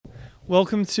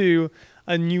Welcome to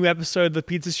a new episode of The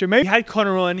Pizza Show. Maybe we had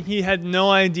Conor on, he had no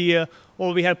idea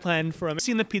what we had planned for him. If you've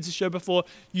seen The Pizza Show before,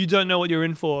 you don't know what you're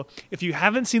in for. If you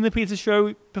haven't seen The Pizza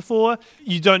Show before,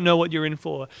 you don't know what you're in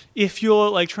for. If you're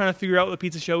like trying to figure out what The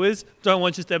Pizza Show is, don't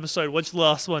watch this episode, watch the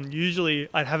last one. Usually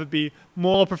I'd have it be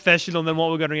more professional than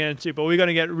what we're going to get into, but we're going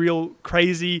to get real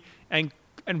crazy and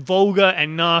vulgar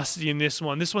and nasty in this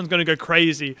one. This one's going to go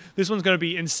crazy. This one's going to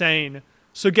be insane.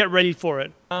 So get ready for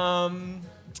it.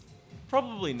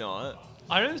 Probably not.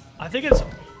 I think it's...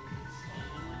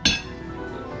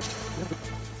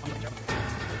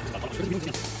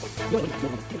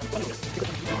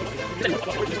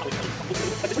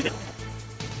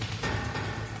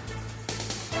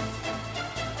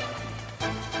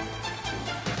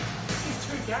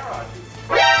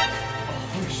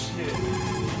 Oh shit.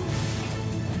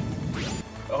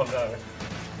 Oh no.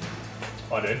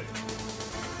 I did.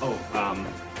 Oh,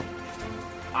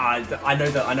 I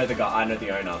know the guy. I know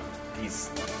the owner. He's.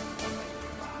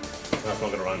 That's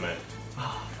not gonna run, mate.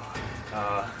 Oh fuck.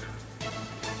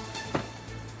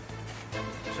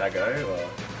 Should I go or?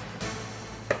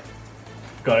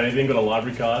 Got anything? Got a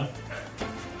library card?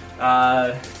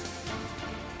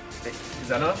 Is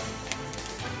that enough?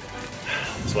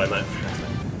 This way, mate.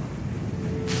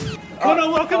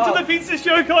 Conor, welcome to the Pizza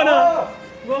Show, Conor! Oh.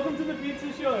 Welcome to the Pizza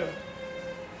Show.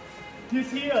 He's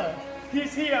here.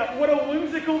 He's here. What a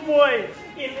whimsical boy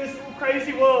in this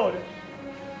crazy world.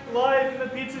 Live in the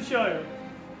Pizza Show.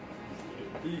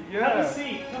 Yeah. Have a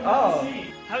seat. Come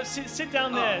have a seat. Sit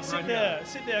down there. Oh, Sit right there. here.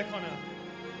 Sit there, Conor.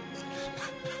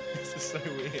 This is so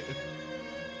weird.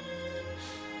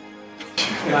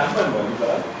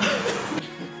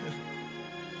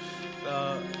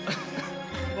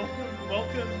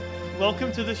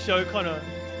 Welcome to the show, Conor.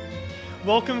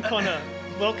 Welcome, Conor.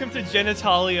 Welcome to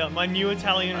Italia, my new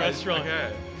Italian restaurant.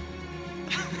 Okay.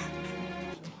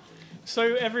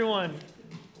 So everyone,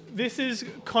 this is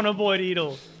Conor Boyd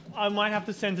Edel. I might have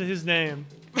to censor his name.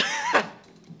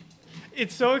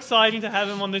 It's so exciting to have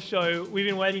him on the show. We've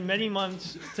been waiting many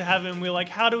months to have him. We're like,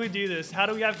 how do we do this? How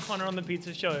do we have Conor on the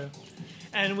Pizza Show?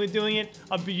 And we're doing it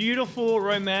a beautiful,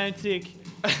 romantic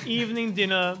evening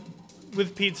dinner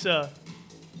with pizza.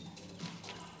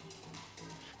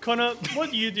 Conor,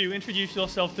 what do you do? Introduce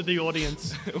yourself to the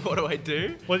audience. What do I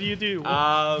do? What do you do?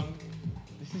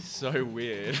 This is so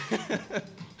weird.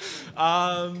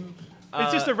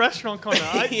 It's just a restaurant, Conor.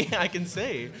 Yeah, I can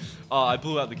see. Oh, I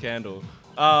blew out the candle.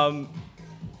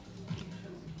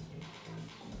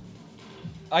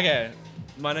 Okay,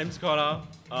 my name's Conor.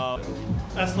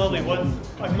 That's lovely. I'm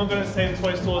not going to say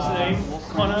Toy Store's name.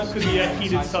 Conor could be a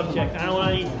heated subject. I don't want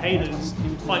any haters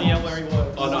finding out where he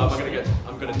works. Oh no,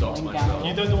 I'm gonna dox myself.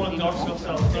 You don't want to dox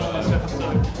yourself on this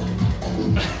episode.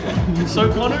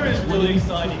 So Conor is really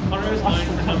exciting. Conor is known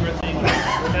for a number of things. He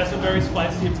has some very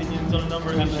spicy opinions on a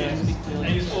number of issues. And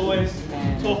he's always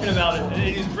talking about it. And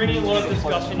he's bringing a lot of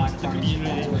discussion into the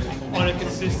community on a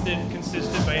consistent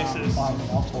basis.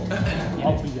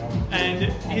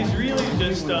 And he's really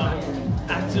just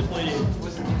actively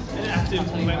an active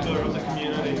member of the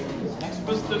community. It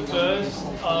was the first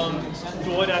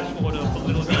DoorDash order for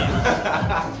Little Deans.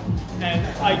 And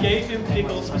I gave him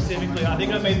pickles specifically. I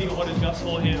think I made the order just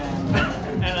for him.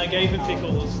 And I gave him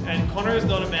pickles. And Conor is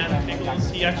not a man of pickles.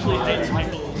 He actually hates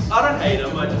pickles. I don't hate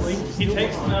them, He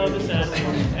takes them out of the sandwich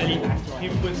and he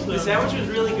puts them... The sandwich was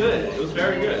really good. It was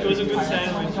very good. It was a good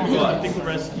sandwich. It was a pickle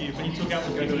rescue, but he took out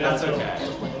the pickle. That's okay.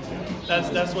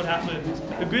 That's what happened.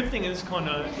 The good thing is,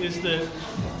 Conor, is that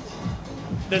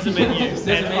there's a menu,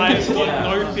 and I've got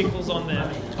no pickles on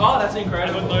there. Oh, that's I've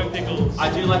incredible. got no pickles. I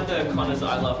do like the Connor's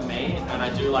I Love Me, and I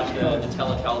do like the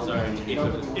Nutella calzone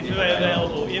if they're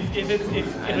available. If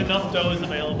enough dough is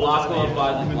available. Last one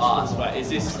by the last, but is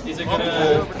it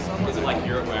like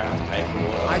Europe where I have to pay for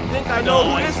water? I think I know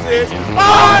who this is.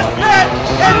 Oh shit!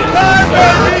 It's time,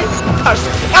 baby! Gosh,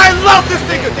 I love this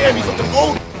nigga! Damn, he's looking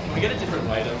old. Can we get a different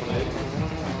waiter, please?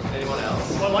 Anyone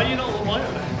else? Well, why do you not want it?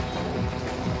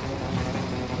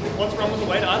 What's wrong with the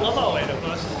waiter? I love our waiter,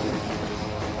 but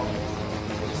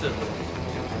Just a...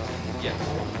 Yeah.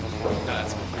 No,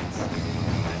 that's good.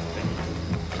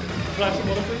 can I have some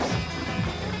water, please?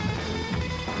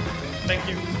 Thank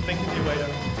you, dear waiter.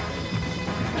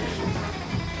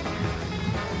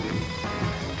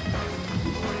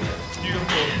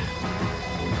 Beautiful.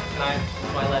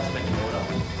 Am I allowed to make an order?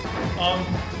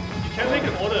 You can make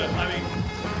an order. I mean,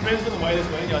 depends on the waiter's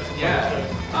waiting, I suppose. Yeah.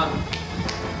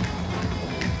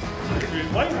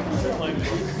 Why are you like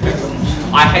this?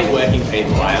 I hate working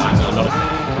people. I'm not a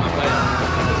fan.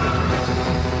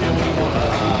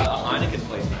 A Heineken,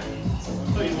 please, mate.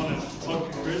 Oh, you want a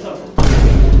vodka cruiser?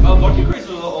 Oh, vodka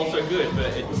cruiser was also good, but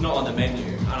it's not on the menu,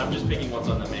 and I'm just picking what's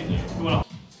on the menu.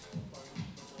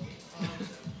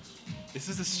 This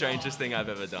is the strangest thing I've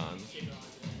ever done.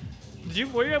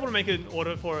 Were you able to make an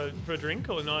order for a drink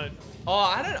or not? Oh,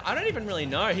 I don't even really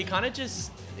know. He kind of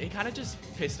just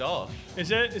pissed off. Is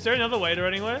there another waiter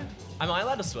anywhere? Am I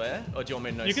allowed to swear, or do you want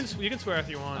me to know? You can swear if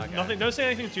you want. Okay. Nothing. Don't say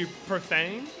anything too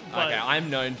profane. But Okay, I'm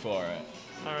known for it.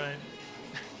 all right.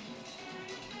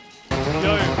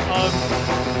 Yo,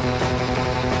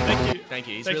 thank you. Thank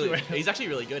you. He's actually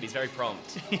really good. He's very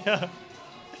prompt. Yeah.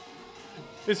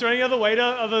 Is there any other waiter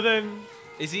other than?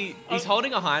 Is he? He's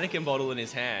holding a Heineken bottle in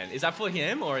his hand. Is that for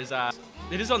him, or is that?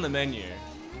 It is on the menu.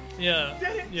 Yeah.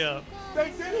 Did it? Yeah. They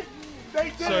did it. They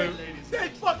did So- it. They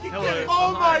fucking Hello. did it.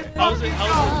 Oh my How's it?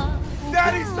 fucking god.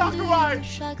 Daddy Sakurai.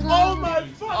 Oh my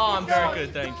fucking god. Oh, I'm very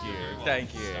good. Thank you.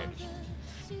 Thank you.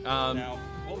 Now,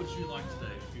 what would you like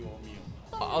today for your meal?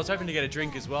 I was hoping to get a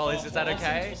drink as well. Is that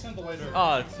okay? I'll send the waiter.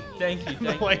 Oh, thank you.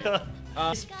 Thank you. Waiter.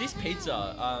 This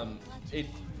pizza,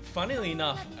 funnily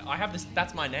enough, I have this.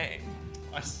 That's my name.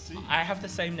 I see. I have the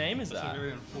same name as That's that.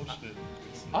 very unfortunate.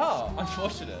 Oh,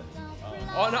 unfortunate.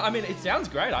 Oh no, I mean it sounds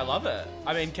great. I love it.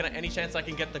 I mean, any chance I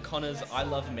can get the Connor's I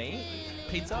Love Me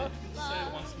pizza? Say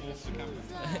it once more for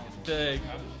the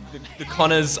camera. the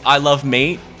Connor's I Love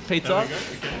Me pizza. There we go.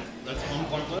 Okay. That's one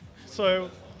point left. So,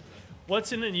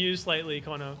 what's in the news lately,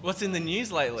 Connor? What's in the news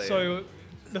lately? So,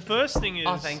 the first thing is.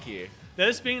 oh, thank you.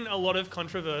 There's been a lot of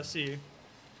controversy.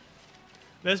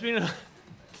 There's been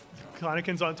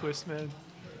Heineken's on twist, man.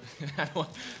 oh,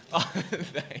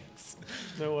 thanks.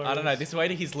 No worries. I don't know. This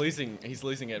waiter, he's losing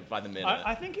it by the minute.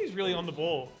 I think he's really on the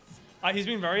ball. He's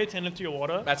been very attentive to your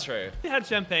order. That's true. He had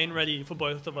champagne ready for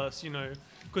both of us,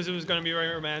 because it was going to be very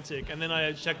romantic. And then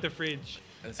I checked the fridge,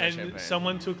 There's no and champagne.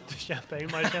 someone took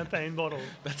my champagne bottle.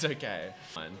 That's okay.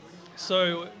 Fine.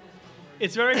 So,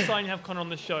 it's very exciting to have Connor on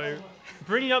the show.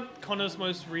 Bringing up Connor's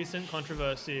most recent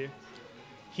controversy,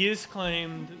 he has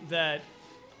claimed that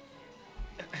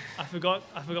I forgot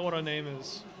what her name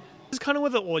is. This is kind of where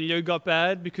the audio got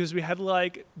bad because we had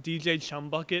like DJ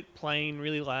Chumbucket playing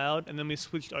really loud, and then we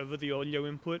switched over the audio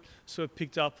input, so it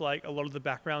picked up like a lot of the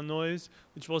background noise,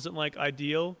 which wasn't like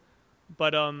ideal.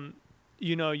 But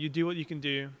you do what you can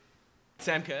do.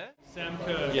 Sam Kerr? Sam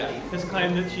Kerr Yeah. has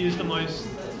claimed that she is the most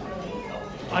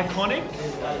iconic,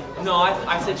 No,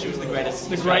 I said she was the greatest.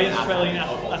 the greatest Australian of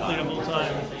all athlete time. of all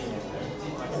time.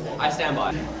 I stand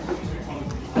by.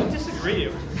 I disagree.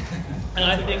 And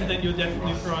I think that you're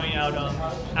definitely throwing out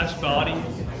Ash Barty.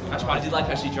 I did like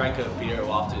how she drank a beer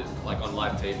after, like on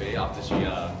live TV after she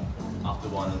after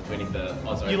winning the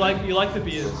Oz Open. You like the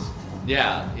beers.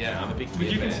 Yeah, I'm a big Would beer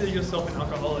you fan. consider yourself an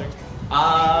alcoholic?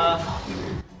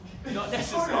 Not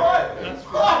necessarily. That's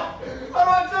How do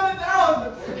I turn it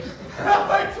down? How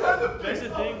do I turn the There's a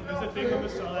thing on the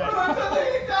side. How do I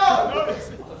turn it down?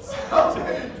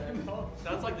 No,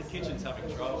 Sounds like the kitchen's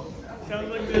having trouble. sounds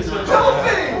like this. Help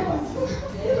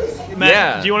me! Matt,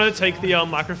 Yeah. do you want to take the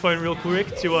microphone real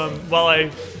quick to while I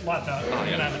light that? Oh,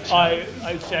 yeah.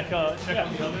 I check on the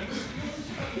ovens.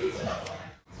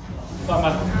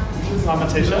 My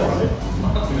t-shirt.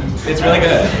 It's really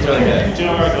good. It's really good. Do you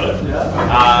know where I got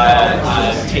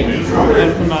it? Timu.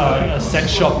 From a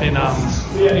sex shop in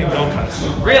Gold Coast.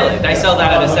 Really? They sell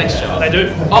that at a sex shop? They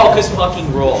do. Oh, because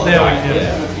fucking raw. There we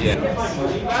Yeah.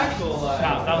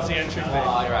 That was the entry fee.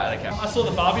 Oh, you're right. Okay. I saw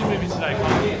the Barbie movie today.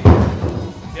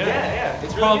 Yeah.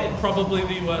 It's really good. Probably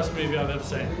the worst movie I've ever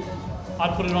seen.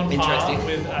 I'd put it on par Interesting.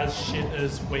 with as shit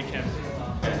as Weekend.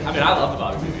 I mean, I love the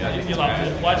Barbie movie. I think You it's loved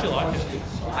great. it. Why'd you like it?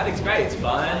 I think it's great. It's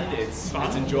fun.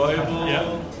 It's enjoyable.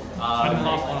 Yeah. I didn't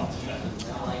laugh once.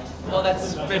 Well,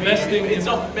 that's maybe best thing It's in-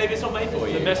 not. Maybe it's not made for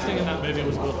you. The best thing in that movie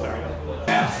was Will Ferrell.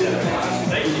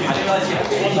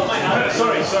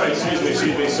 Sorry, excuse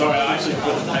me, sorry, I actually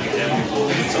forgot to take it down before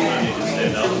we did something, I need to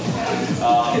stand up.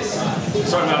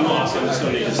 Sorry, man, I'm not asking, I'm just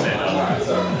going to need to stand up.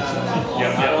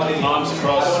 Yep, arms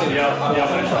crossed, yep.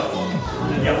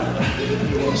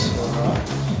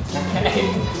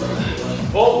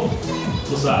 Oh,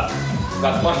 what's that?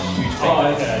 That's one huge thing. Oh,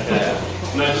 okay.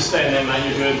 No, just stand there, mate,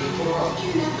 you're good.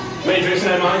 Many drinks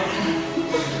there, mate?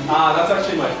 That's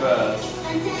actually my first.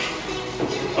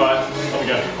 Alright, off we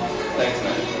go. Thanks,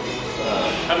 man.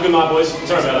 Have a good night, boys.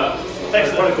 Sorry about that. Thanks,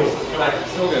 Protocol.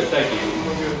 It's all good. Thank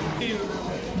you.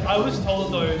 I was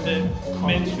told though that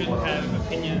men shouldn't have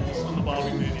opinions on the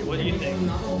Barbie movie. What do you think?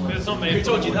 Because it's not made. Who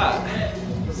told you that?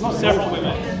 Several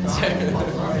women.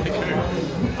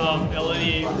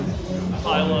 Elodie,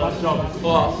 Tyler.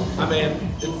 Well, I mean,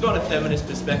 it's not a feminist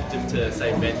perspective to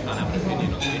say men can't have an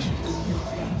opinion on the issues.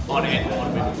 On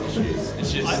women's issues.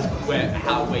 It's just where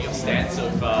your stance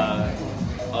of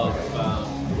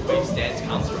where your stance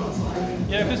comes from.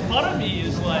 Yeah, because part of me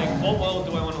is like, what world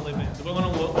do I want to live in? Do I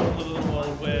want to live in a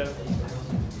world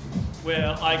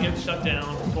where I get shut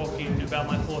down for talking about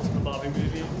my thoughts on the Barbie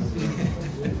movie?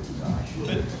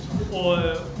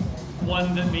 Or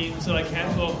one that means that I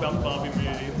can't talk about the Barbie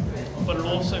movie, but it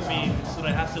also means that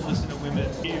I have to listen to women.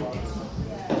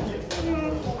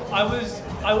 I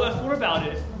thought about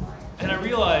it, and I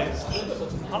realized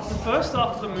the first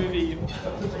half of the movie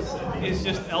is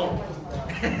just Elf.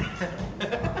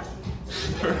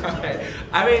 Right.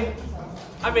 I mean,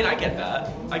 I get that.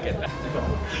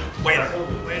 Waiter.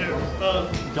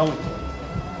 Going.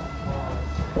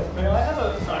 May I have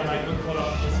a... Sorry, I haven't caught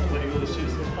up with some legal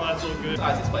issues. Oh, that's all good.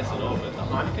 Isaac's place at all, but the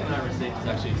Heineken I received is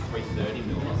actually 330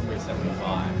 ml, not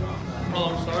 375.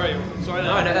 Oh, I'm sorry.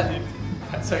 No,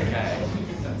 that's okay.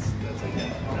 That's okay.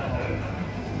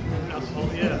 Alcohol,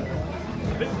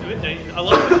 yeah. A bit dangerous. I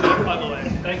love the shirt, by the way.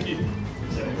 Thank you.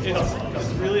 It's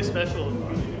really special.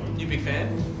 You a big fan?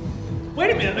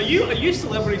 Wait a minute. Are you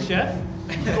celebrity chef?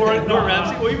 Gordon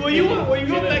Ramsay? Were you on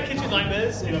that Kitchen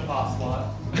Nightmares? In a past life.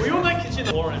 Were you on that Kitchen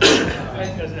Lauren? You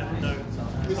guys have to know.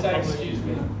 We say excuse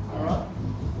me. Alright?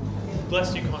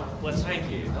 Bless you, Connor. Bless you. Thank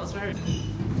you. That was very...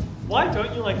 Why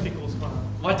don't you like pickles, Connor?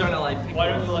 Why don't I like pickles? Why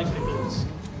don't you like pickles?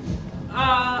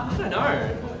 I don't know.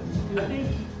 I think...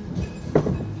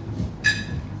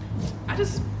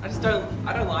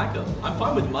 I don't like them. I'm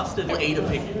fine with mustard or eat a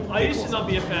pickle. I used to not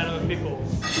be a fan of a pickle,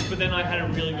 but then I had a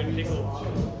really good pickle.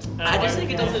 And I just think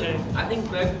it doesn't... change. I think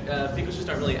pickles just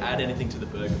don't really add anything to the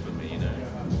burger for me, you know?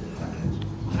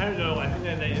 I don't know. I think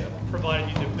that they provided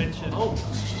you dimension. Oh,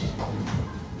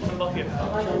 One bucket.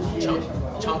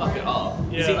 Chum bucket. Oh,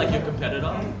 is he Yeah. like your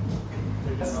competitor?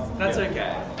 That's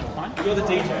okay. Fine. You're the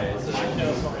DJ. So...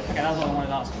 Okay, that's what I wanted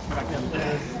to ask. Back then.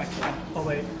 Oh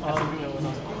wait.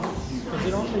 Is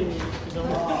it on the...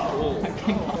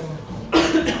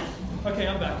 Okay,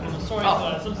 I'm back. I'm sorry.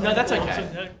 Oh, some no, that's technical-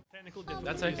 okay. some technical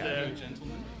That's difficulties okay. there.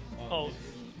 Oh,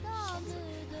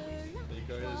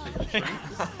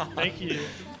 thank you.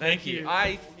 Thank you.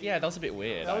 Yeah, that was a bit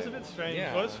weird. That was a bit strange.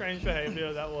 Yeah. What a strange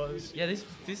behaviour that was. Yeah, this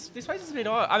place is a bit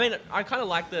odd. I mean, I kind of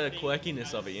like the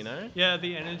quirkiness of it, you know? Yeah,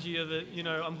 the energy of it. You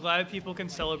know, I'm glad people can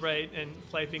celebrate and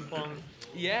play ping pong.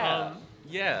 Yeah.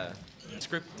 Yeah.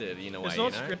 Scripted in a way, It's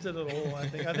not you know? scripted at all.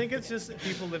 I think it's just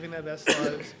people living their best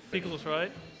lives. Pickles,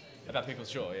 right? About pickles,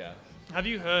 sure, yeah. Have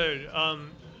you heard?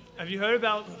 Have you heard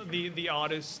about the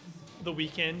artist, The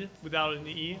Weeknd, without an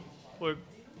E, or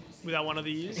without one of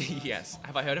the E's? Yes.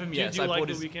 Have I heard of him? Do Yes. you I like bought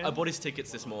The his. Weeknd? I bought his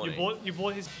tickets this morning. You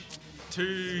bought his.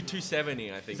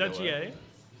 270, I think. Is that they were. GA?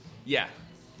 Yeah.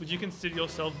 Would you consider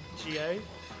yourself GA?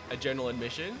 A general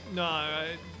admission. No,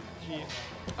 G.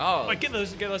 Oh. Wait, get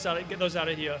those out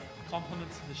of here.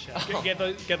 Compliments to the chef.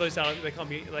 Get those out. They can't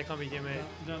be here, mate.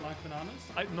 You don't like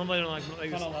bananas? Normally I don't like.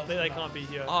 They can't be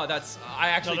here. Oh, that's. I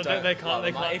actually No, don't. they can't- love they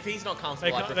him. can't- If he's not They comfortable,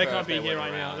 I can't. prefer They can't if be here weren't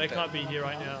right now. around, They but- can't be here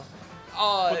right now.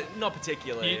 Oh, not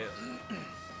particularly.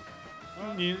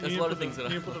 There's a lot of things that I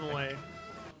you put them away.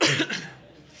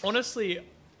 Honestly,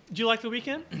 do you like The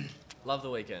Weeknd? Love the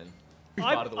weekend.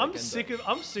 Part of the I'm Weeknd, sick though. of.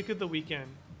 I'm sick of The Weeknd.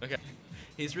 Okay.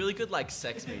 He's really good, like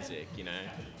sex music, you know,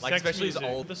 like Sex especially music,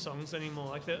 his old. the songs anymore,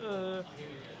 like the.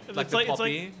 Like the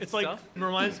poppy it's like stuff? it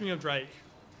reminds me of Drake,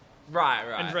 Right.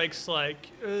 and Drake's like,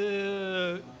 I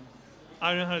don't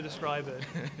know how to describe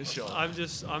it. Sure. I'm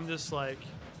just like,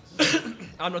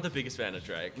 I'm not the biggest fan of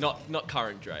Drake. Not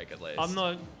current Drake, at least. I'm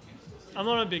not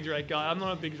a big Drake guy. I'm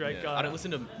not a big Drake Yeah, guy. I don't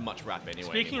listen to much rap anyway.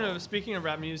 Speaking anymore. of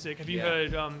rap music, have you Yeah.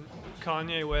 heard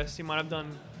Kanye West? He might have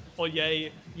done, or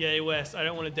Ye West. I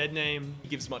don't want a dead name. He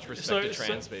gives much respect to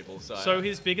trans people. So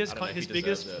his biggest I don't know if his he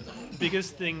biggest deserves it.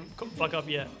 biggest thing fuck up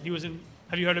yet. He was in.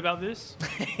 Have you heard about this?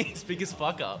 His biggest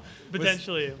fuck up. Was-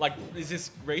 Potentially. like, is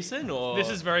this recent or? This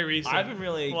is very recent. I haven't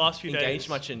really The last few engaged days.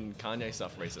 much in Kanye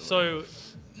stuff recently. So,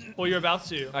 well, you're about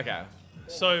to. okay,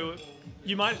 So,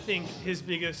 you might think his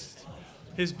biggest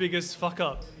fuck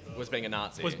up was being a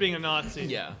Nazi. was being a Nazi.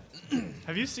 Yeah.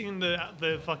 Have you seen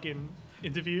the fucking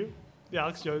interview, the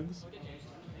Alex Jones?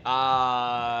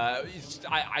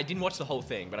 I didn't watch the whole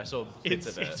thing, but I saw bits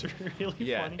of it. It's really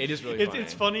Yeah, funny. it is really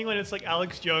It's funny when it's like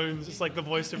Alex Jones. It's like the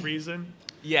voice of reason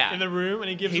Yeah. in the room, and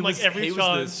he gives he him like was, every he chance.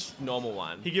 was the normal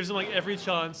one. He gives him like every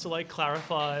chance to like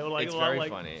clarify or like It's very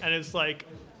like, funny. and it's like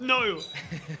no.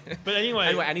 But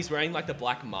anyway, and he's wearing like the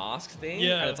black mask thing.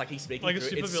 Yeah. And it's like he's speaking Like a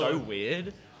through. It's so supervillain.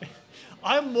 weird.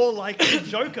 I'm more like the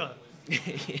Joker.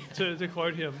 to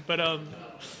quote him. But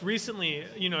recently,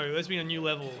 there's been a new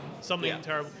level, something Yeah.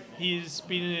 terrible. He's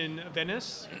been in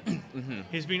Venice.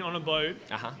 He's been on a boat,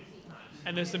 Uh-huh.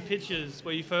 and there's some pictures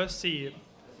where you first see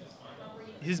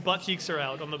his butt cheeks are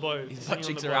out on the boat. His sitting butt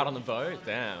cheeks the are out boat. on the boat.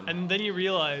 Damn. And then you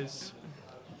realize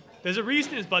There's a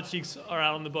reason his butt cheeks are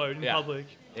out on the boat in Yeah. public.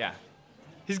 Yeah.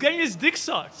 He's getting his dick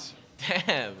sucked.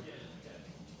 Damn.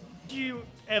 Do you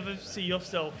ever see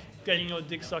yourself getting your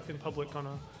dick sucked in public,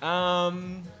 Connor?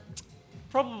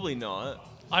 Probably not.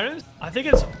 I think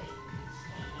it's.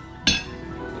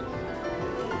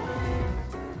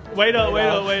 Waiter.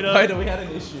 Wait, we had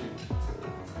an issue.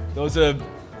 There was a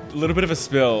little bit of a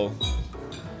spill.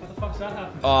 What the fuck's that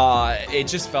happening? It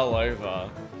just fell over.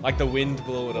 Like the wind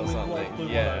blew it or something. blew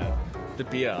it Yeah. over. The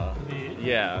beer. Beer?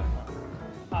 Yeah.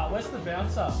 Where's the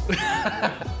bouncer?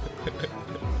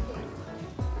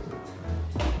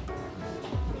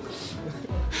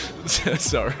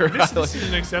 Sorry. This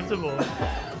isn't acceptable.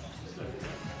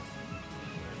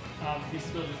 He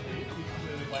spilled his beer. He's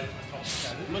clearly waiting for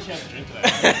complicated. How much you have to drink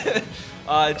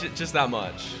today? Just that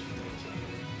much.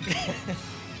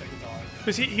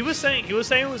 Because he was saying it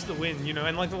was the wind, you know,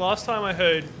 and like the last time I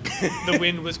heard the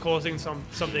wind was causing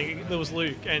something, there was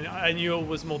Luke, and I knew it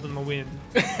was more than the wind.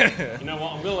 You know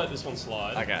what? I'm gonna let this one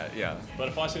slide. Okay. Yeah. But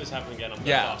if I see this happen again, I'm gonna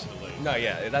Yeah. ask you to leave. No.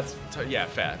 Yeah. That's fair enough.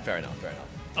 Fair enough.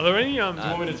 Are there any Do you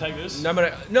want me to take this? No.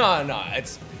 No.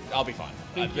 I'll be fine.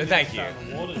 Thank you. All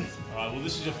right. Well,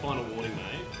 this is your final warning,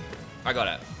 mate. I got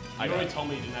it. You already told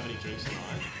me you didn't have any drinks tonight.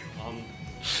 I'm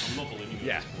not believing you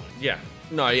Yeah. at this point. Yeah.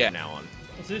 No. Yeah. Now on.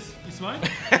 What's this? You smoke?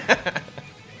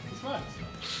 You smoke?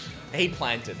 He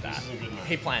planted that. This isn't good, mate.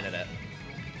 He planted it.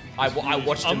 I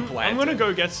watched him plant I'm gonna it.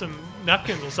 go get some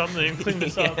napkins or something and clean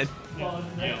this up.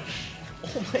 Yeah.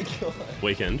 Oh my god.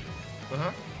 Weekend.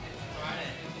 Uh-huh.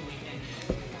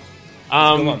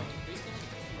 Um, Come on.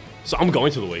 So I'm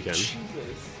going to the weekend.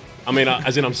 I mean,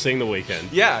 as in I'm seeing the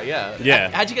weekend. Yeah. Yeah.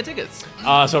 How'd you get tickets?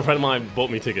 So a friend of mine bought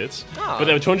me tickets, Ah. but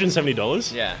they were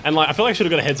 $270. Yeah. And like, I feel like I should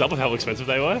have got a heads up of how expensive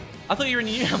they were. I thought you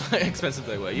already knew how expensive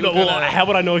they were. You No, were well, gonna- how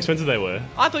would I know how expensive they were?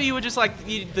 I thought you were just like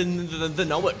the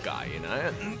know it guy, you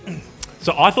know?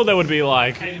 So I thought they would be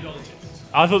like,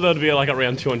 I thought they would be like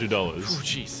around $200, Oh,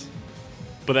 jeez.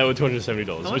 but they were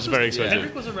 $270, which is very expensive.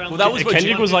 Kendrick was around. Well, that was what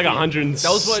Kendrick was like 150. 100.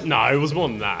 That was what- No, it was more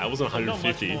than that. It wasn't Not much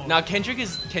 150. more. Now Kendrick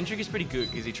is pretty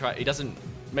good because he doesn't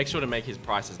make sure to make his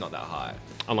prices not that high.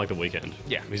 Unlike the weekend.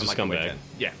 Yeah, he's a unlike The scumbag. Weeknd.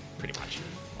 Yeah, pretty much.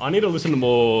 I need to listen to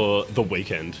more The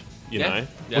Weeknd. You Yeah, know. yeah.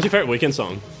 What's your favorite Weekend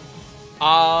song?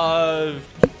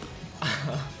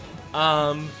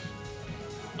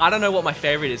 I don't know what my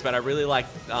favorite is, but I really like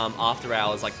After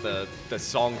Hours, like the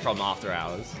song from After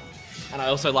Hours, and I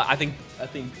also like I think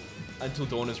Until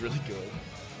Dawn is really good.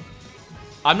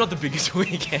 I'm not the biggest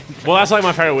Weekend. Well, that's like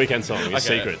my favorite Weekend song. Is Okay.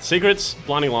 Secrets. Secrets,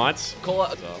 Blinding Lights. Call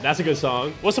it. That's a good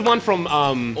song. What's the one from?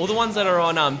 All the ones that are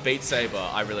on Beat Saber,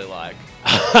 I really like.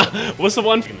 What's the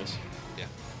one? Yeah,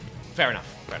 fair enough.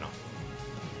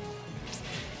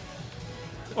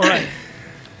 All right,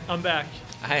 I'm back.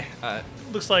 Hey,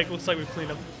 Looks like we've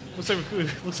cleaned up. Looks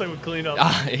like we've cleaned up.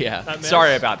 yeah. That mess.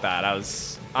 Sorry about that. I'm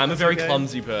a That's very okay.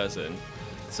 clumsy person.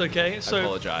 It's okay. I So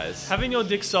apologize. having your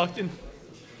dick sucked in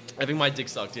Having my dick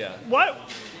sucked, yeah. what?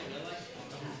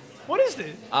 What is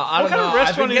this? I what don't kind know. of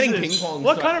restaurant I've been is getting this? ping pong.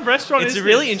 What so- kind of restaurant It's is a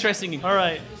really this? interesting. All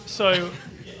right, so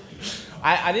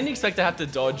I didn't expect to have to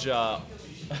dodge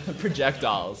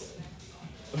projectiles.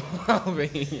 while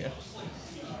being here.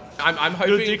 I'm your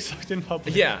hoping. dick sucked in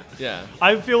public. Yeah.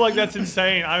 I feel like that's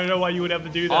insane. I don't know why you would ever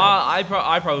do that.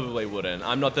 I probably wouldn't.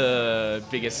 I'm not the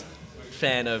biggest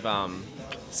fan of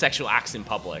sexual acts in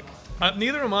public.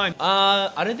 Neither am I.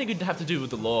 I don't think it'd have to do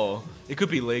with the law. It could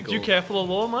be legal. Do you care for the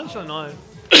law much or not?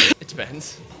 It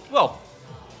depends. Well,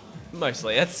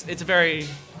 mostly. It's a very.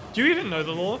 Do you even know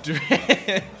the law?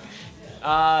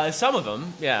 Some of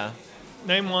them, yeah.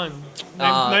 Name one.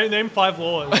 Name 5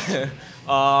 laws.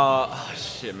 Oh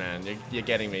shit, man, you're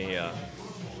getting me here.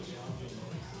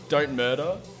 Don't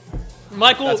murder.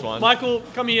 Michael, That's one. Michael,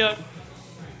 come here.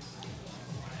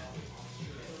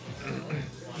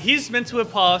 He's meant to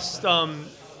have passed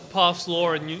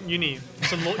law in uni.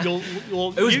 Some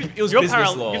law, It was you're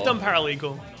business law. You've done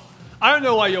paralegal. I don't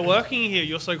know why you're working here.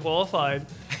 You're so qualified,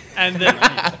 and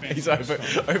that He's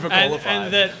overqualified.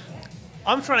 and that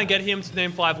I'm trying to get him to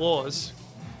name 5 laws.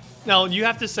 Now you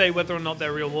have to say whether or not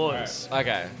they're real laws.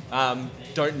 Okay.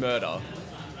 Don't murder.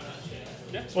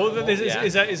 Well, Yeah.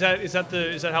 is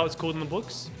that how it's called in the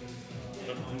books?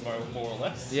 More or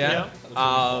less. Yeah.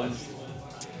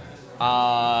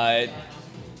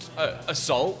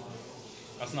 Assault,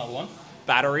 That's another one.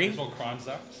 battery, It's all crimes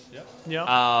acts. Yep.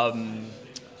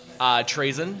 Yeah.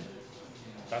 treason.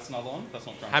 That's another one. That's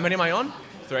not crimes. How many am I on?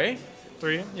 3.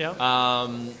 3. Yeah.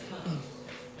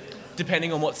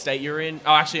 Depending on what state you're in.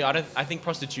 Oh, actually, I think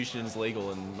prostitution is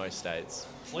legal in most states.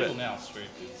 It's legal now, street.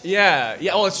 Yeah.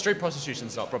 Oh, street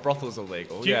prostitution's not, but brothels are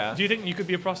legal. do you yeah. think you could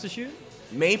be a prostitute?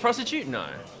 Me prostitute? No.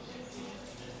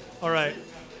 All right.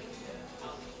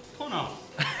 Conor.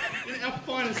 In our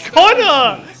finest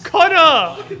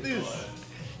Connor! Look at this.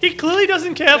 He clearly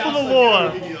doesn't care for the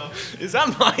law. Is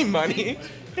that my money?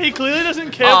 He clearly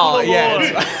doesn't care Oh, for the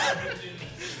yeah.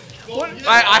 law.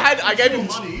 I gave him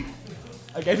money.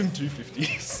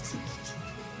 250s.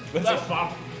 That's a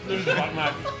fuck. This is fuck,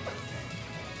 mate.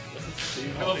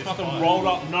 Have a fucking rolled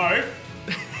up no.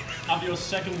 After your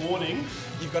second warning.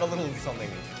 You've got a little something.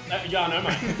 Yeah, I know,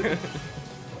 mate.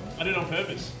 I did it on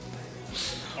purpose.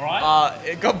 Alright?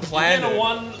 It got Get planned. a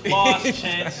one last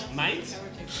chance, mate.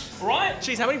 Alright?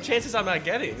 Jeez, how many chances am I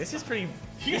getting? This is pretty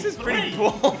Three.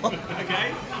 poor.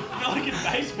 Okay? Not like in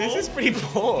baseball. This is pretty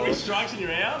poor. 3 strikes and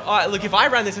you're out. Alright, look, if I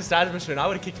ran this establishment, I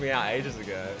would have kicked me out ages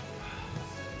ago.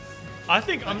 I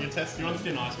think I'm You're on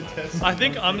thin ice, mate. I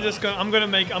think I'm gonna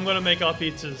make our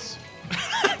pizzas.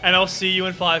 And I'll see you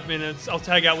in 5 minutes. I'll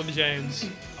tag out with James.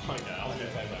 Okay, I was going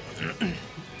to say that.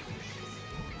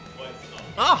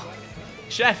 Ah!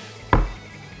 Chef!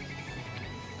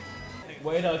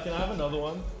 Waiter, can I have another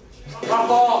one?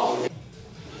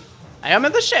 I am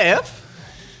the chef.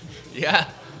 Yeah.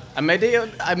 I made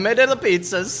the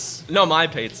pizzas. Not my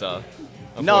pizza.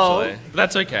 No. Unfortunately. But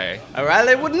that's okay.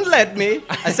 O'Reilly wouldn't let me.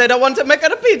 I said I want to make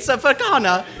a pizza for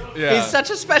Conor. Yeah. He's such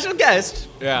a special guest.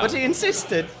 Yeah. But he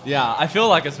insisted. Yeah, I feel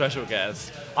like a special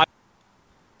guest.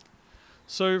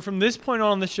 So from this point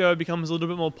on, the show becomes a little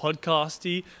bit more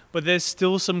podcasty, but there's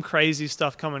still some crazy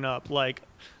stuff coming up. Like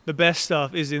the best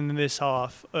stuff is in this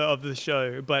half of the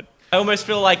show, but I almost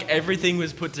feel like everything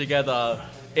was put together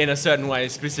in a certain way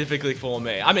specifically for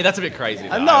me. I mean, that's a bit crazy.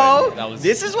 Though. No, I mean, that was...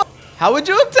 this is what. How would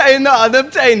you obtain the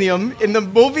unobtainium in the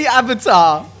movie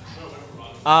Avatar?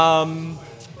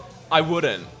 I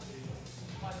wouldn't.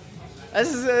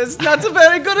 It's not a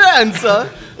very good answer.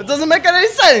 It doesn't make any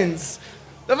sense.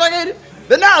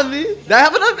 The Navi, they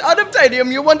have an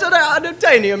unobtainium. You want an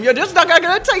unobtainium. You're just not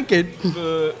gonna take it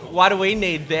Why do we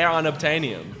need their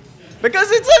unobtainium?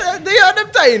 because it's the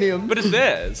unobtainium. But it's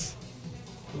theirs.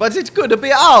 But it could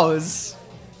be ours.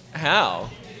 How?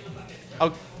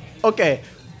 Okay,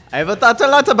 I have thought a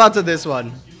lot about this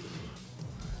one.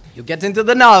 You get into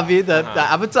the Navi, the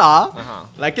Avatar,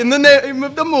 like in the name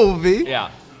of the movie, Yeah.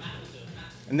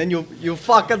 and then you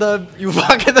fuck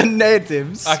the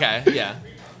natives. Okay, yeah.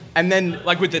 And then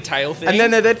Like with the tail thing? and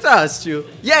then they trust you.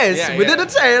 Yes, Yeah, with yeah. the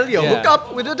tail, you Yeah. hook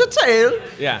up with the tail.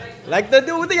 Yeah. Like they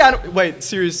do with the animal. Wait,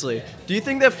 seriously, do you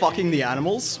think they're fucking the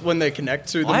animals when they connect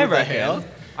to them I with their hair?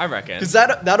 reckon. I reckon. Because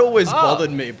that always Oh.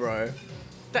 bothered me, bro.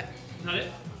 That,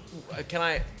 can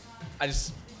I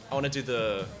want to do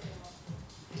the...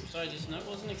 Sorry, this note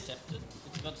wasn't accepted.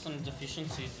 It's got some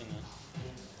deficiencies in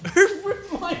it. Who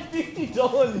ripped my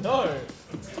 $50 note?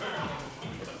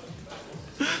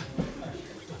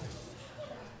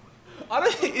 I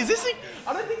don't think this is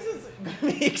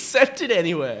going to be accepted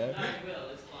anywhere. It will,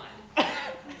 it's fine.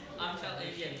 I'm telling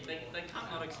you, they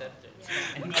can't not accept it. It's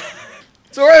fine.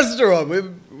 It's a restaurant.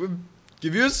 We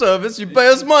give you a service, you pay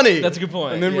us money. That's a good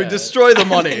point. And then we yeah. destroy the You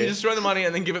money. destroy the money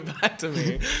and then give it back to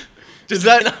me. Is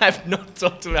that? I have not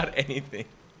talked about anything.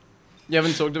 You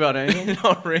haven't talked about anything?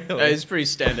 Not really. Yeah, it's pretty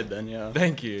standard then, yeah.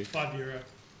 Thank you.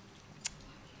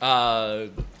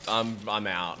 €5. I'm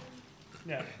out.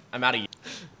 Yeah. I'm out of.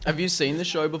 Have you seen the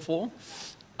show before?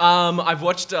 I've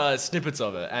watched snippets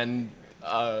of it, and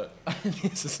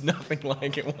this is nothing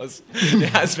like it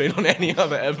has been on any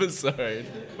other episode.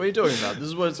 What are you talking about? This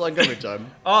is what it's like every time.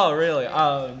 Oh, really?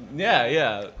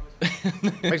 Yeah.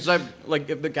 Except, like,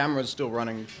 if the camera's still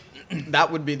running,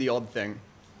 that would be the odd thing.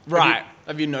 Right.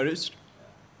 Have you noticed?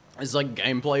 It's like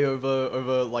gameplay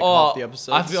over like half the episodes.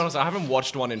 I have to be honest, I haven't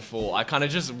watched one in full. I kind of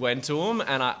just went to him,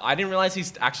 and I didn't realize he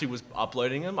actually was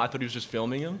uploading them. I thought he was just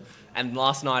filming them. And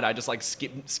last night, I just like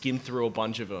skimmed through a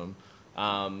bunch of them.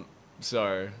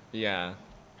 So, yeah.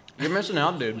 You're missing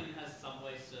out, dude. It has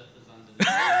Subway surfers under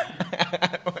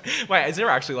the Wait, is there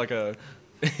actually like a...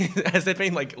 has there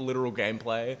been like literal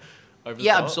gameplay over the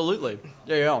Yeah, top? absolutely.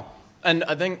 Yeah. And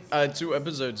I think 2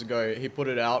 episodes ago, he put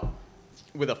it out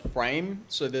with a frame.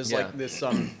 So there's like this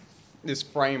this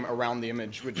frame around the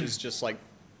image, which is just like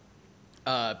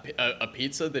a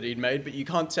pizza that he'd made, but you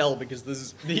can't tell because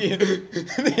this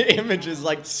the image is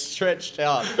like stretched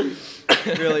out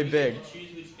really big.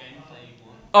 choose which gameplay you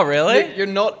want. Oh, really? Nick, you're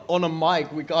not on a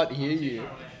mic. We can't hear you.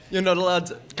 You're not allowed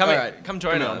to. Come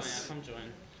join on. us.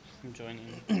 I'm joining.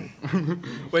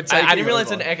 We're taking I didn't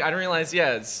realize over. I didn't realize.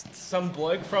 Yeah, some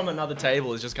bloke from another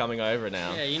table is just coming over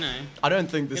now. Yeah, you know. I don't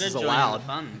think this Gotta is join in allowed. the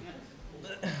fun.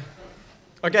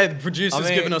 Okay, the producer's I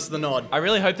mean- giving us the nod. I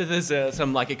really hope that there's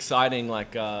some like exciting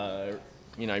like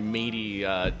meaty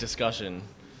discussion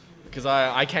because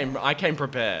I came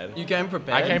prepared. You came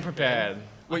prepared. I came prepared.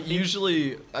 Well,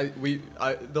 usually,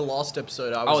 the last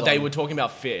episode I was Oh, they on, were talking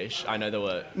about fish. I know there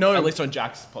were. No. At least on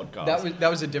Jack's podcast. that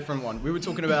was a different one. We were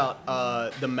talking about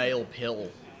the male pill.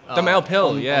 The male pill,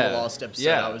 on yeah. the last episode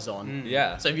Yeah. I was on.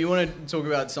 Yeah. So if you want to talk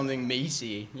about something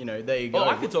meaty, there you go. Oh,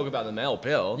 I could talk about the male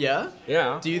pill. Yeah?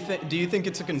 Yeah. Do you think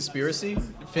it's a conspiracy?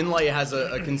 Finlay has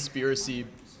a conspiracy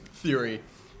theory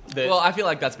that Well, I feel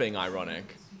like that's being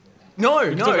ironic. no, We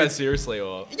can no. talk about it seriously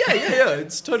or Yeah.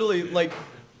 It's totally like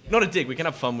not a dig. We can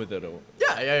have fun with it or.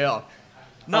 yeah.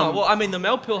 No, well, I mean, the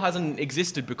male pill hasn't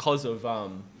existed because of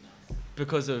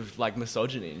like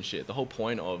misogyny and shit. The whole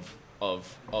point of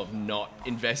not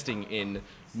investing in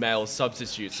male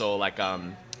substitutes or like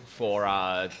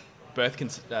for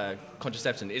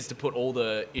contraception is to put all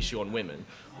the issue on women.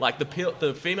 Like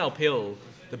the female pill,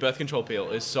 the birth control pill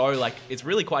is so like it's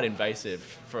really quite invasive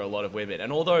for a lot of women.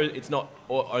 And although it's not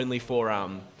only for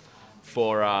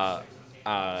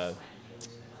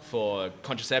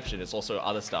contraception, it's also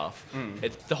other stuff.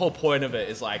 The whole point of it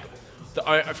is like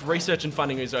the research and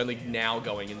funding is only now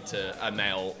going into a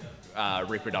male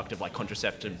reproductive like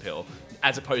contraception pill,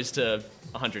 as opposed to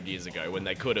 100 years ago when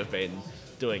they could have been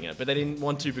doing it, but they didn't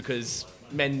want to because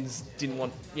men didn't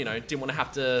want to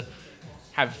have to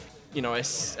have a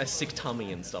sick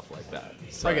tummy and stuff like that.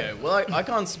 So, Okay, well I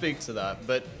can't speak to that,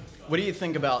 but what do you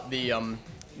think about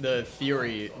the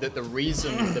theory that the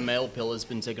reason the male pill has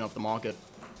been taken off the market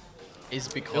is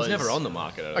because it was never on the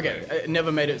market. I don't Okay, think. it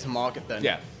never made it to market then.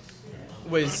 Yeah.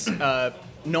 Was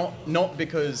not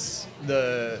because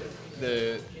the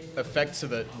effects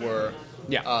of it were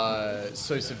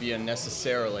so severe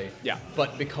necessarily. Yeah.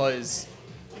 But because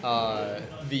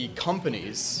the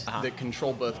companies that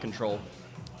control birth control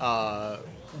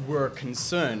were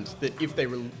concerned that if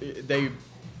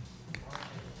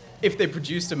they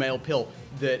produced a male pill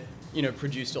that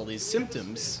produced all these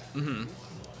symptoms,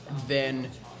 then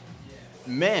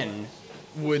men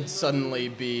would suddenly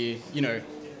be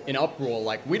in uproar.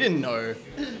 Like, we didn't know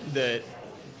that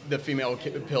the female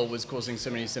pill was causing so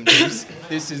many symptoms.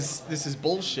 This is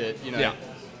bullshit.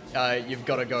 You've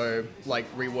got to go like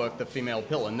rework the female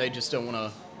pill, and they just don't want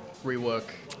to rework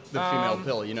the female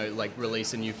pill. Like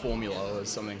release a new formula or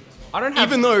something. I don't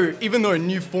have Even though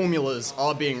new formulas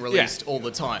are being released all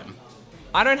the time.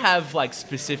 I don't have like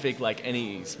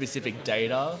any specific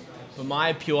data, but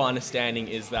my pure understanding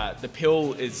is that the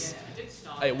pill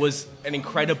was an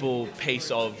incredible piece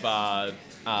of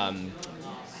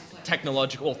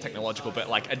technological, but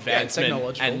like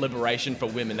advancement and liberation for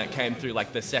women that came through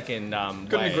like the second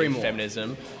wave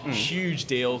feminism. Huge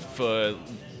deal for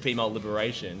female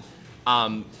liberation,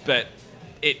 but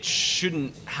it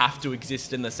shouldn't have to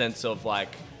exist in the sense of like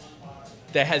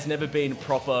there has never been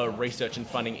proper research and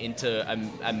funding into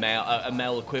a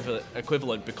male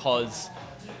equivalent because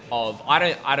of I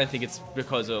don't think it's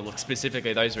because of like,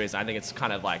 specifically those reasons. I think it's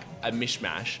kind of like a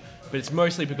mishmash, but it's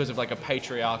mostly because of like a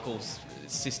patriarchal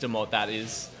system that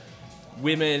is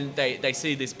women. They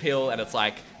see this pill and it's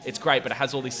like it's great, but it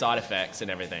has all these side effects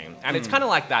and everything. And it's kind of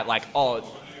like that. Like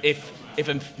if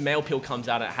a male pill comes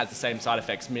out and it has the same side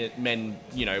effects, men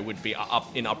would be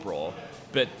in uproar,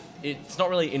 but it's not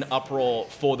really in uproar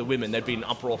for the women. They'd be in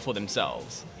uproar for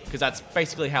themselves, because that's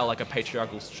basically how like a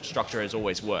patriarchal structure has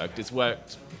always worked. It's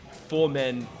worked for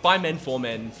men, by men, for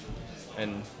men,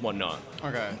 and whatnot.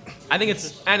 Okay. I think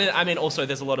I mean, also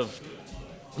there's a lot of,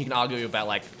 you can argue about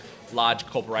like large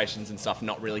corporations and stuff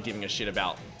not really giving a shit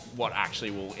about what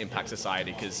actually will impact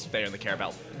society, because they only care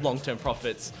about long-term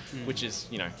profits, which is,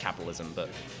 capitalism, but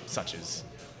such is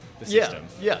the system.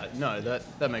 Yeah, no,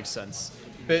 that makes sense.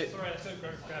 But Alright, so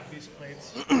grab these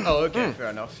plates. oh, okay, fair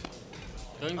enough.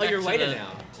 Going Oh, back you're to later the-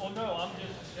 now. Oh no, I'm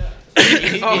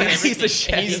just Oh, he's the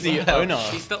chef. He's the owner.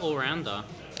 He's the all-rounder.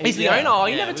 He's the owner. Oh,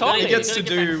 he Yeah, never we told gotta me. He gets to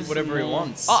gotta get back do to some whatever he more-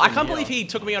 wants. Oh, I and, can't believe he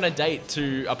took me on a date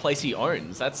to a place he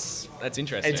owns. That's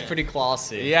interesting. It's pretty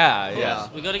classy. Yeah.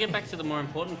 We got to get back to the more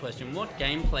important question. What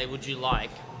gameplay would you like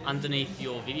underneath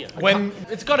your video? When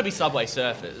It's got to be Subway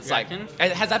Surfers. You Like, reckon?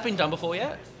 has that been done before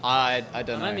yet? I don't I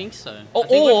know. don't think so. Or- I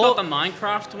think we've or- got the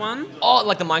Minecraft one. Oh,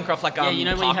 like the Minecraft, like Yeah, you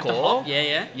know when you have to parkour? hop.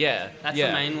 Yeah. Yeah, That's yeah.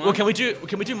 the main one. Well, can we do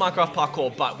Minecraft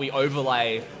parkour, but we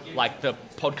overlay like the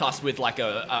podcast with like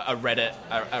a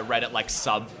Reddit like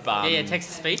sub. Yeah, text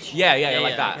to speech. Yeah,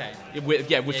 like that.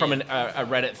 Okay. We're from a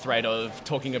Reddit thread of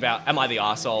talking about, am I the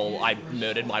arsehole? I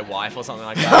murdered my wife or something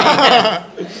like that.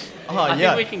 Oh, I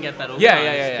yeah. think we can get that organised.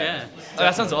 Yeah. Oh,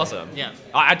 that sounds awesome. Yeah.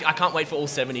 I can't wait for all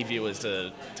 70 viewers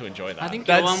to enjoy that. I think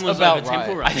your That's one was about over right.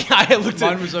 Temple I Run. think I looked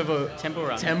Mine at. was over Temple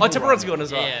Run. Oh, Temple Run's good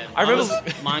as well. Yeah. I remember.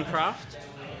 Minecraft,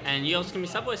 and yours can be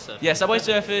Subway Surf. Yeah, Subway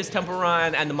Surfers, Temple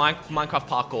Run, and the Minecraft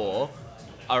parkour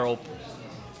are all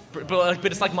but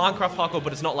it's like Minecraft parkour,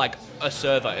 but it's not like a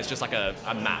server. It's just like a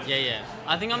map. Yeah.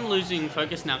 I think I'm losing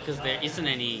focus now because there isn't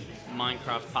any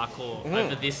Minecraft parkour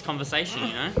over this conversation,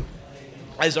 you know?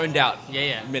 I zoned out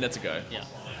Yeah. minutes ago. Yeah,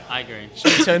 I agree.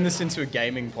 Should we turn this into a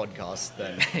gaming podcast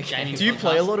then? Gaming Do you podcast.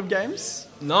 play a lot of games?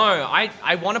 No,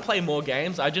 I want to play more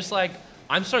games. I just like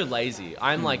I'm so lazy.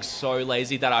 I'm like so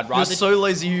lazy that I'd You're rather. so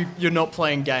lazy you're not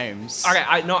playing games. Okay,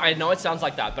 I know it sounds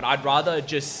like that, but I'd rather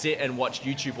just sit and watch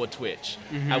YouTube or Twitch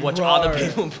and watch Bro. other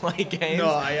people play games No,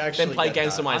 I actually than play get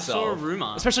games that. for I saw a myself.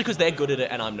 rumor. Especially because they're good at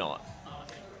it and I'm not.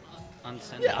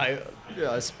 Understand Yeah,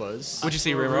 I suppose. Would you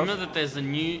see a rumor? rumor that there's a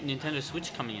new Nintendo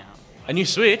Switch coming out. A new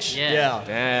Switch? Yeah. Yeah.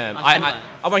 Damn. I've seen I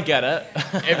that. won't get it.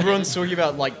 Everyone's talking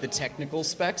about like the technical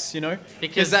specs, you know?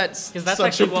 Because that's that's such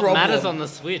actually a what problem. matters on the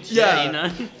Switch. Yeah. You know.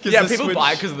 'Cause Yeah, the people Switch-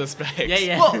 buy it because of the specs.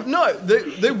 Yeah. Well, no,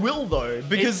 they will though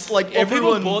because like Well,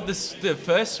 everyone. people bought the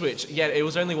first Switch. Yeah, it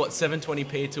was only what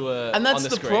 720p to a. And that's on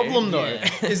the screen. problem though, Yeah.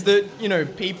 is that, you know,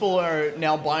 people are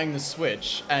now buying the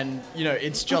Switch and, you know,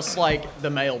 it's just like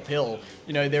the male pill.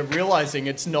 You know, they're realizing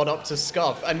it's not up to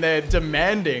scuff and they're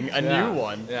demanding a Yeah. new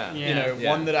one. Yeah. You know, Yeah.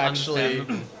 one that actually,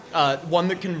 one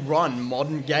that can run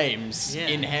modern games Yeah.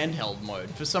 in handheld mode.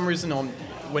 For some reason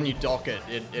when you dock it,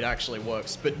 it actually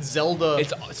works. But Zelda,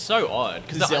 It's so odd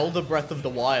because Zelda Breath of the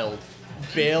Wild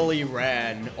barely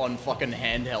ran on fucking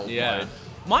handheld Yeah. mode.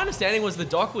 My understanding was the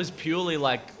dock was purely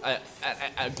like a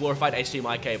glorified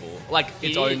HDMI cable, like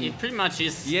its own. It pretty much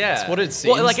is. Yeah, It's what it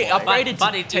Well, like seems it like. upgraded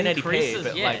But to it 1080p, increases-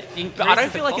 but yeah, like, it but I don't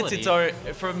increases feel the like it's its own.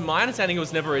 From my understanding, it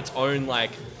was never its own like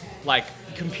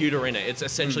computer in it. It's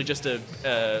essentially just a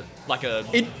like a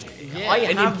It, Yeah.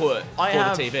 an input I for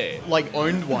have, the TV. like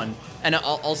owned one, and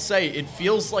I'll say it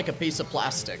feels like a piece of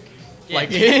plastic. Yeah. Like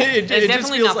There's it just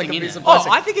definitely feels like a nothing in piece it. of Oh,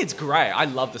 plastic. I think it's great. I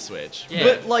love the Switch. Yeah.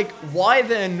 But like, why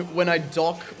then when I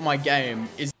dock my game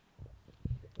is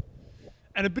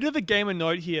And a bit of a gamer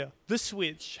note here: the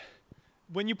Switch,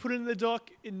 when you put it in the dock,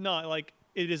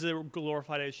 it is a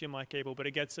glorified HDMI cable, but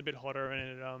it gets a bit hotter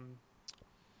and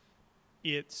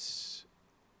it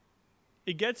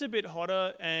gets a bit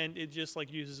hotter and it just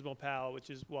like uses more power, which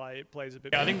is why it plays a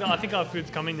bit. Yeah, I think our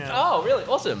food's coming now. Oh, really?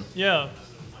 Awesome. Yeah,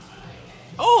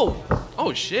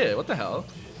 Oh shit! What the hell?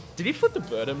 Did he flip the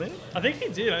bird at me? I think he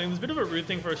did. I mean, it was a bit of a rude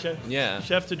thing for a Yeah.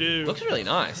 chef to do, Looks really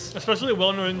nice. especially a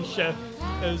well-known chef.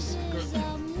 As I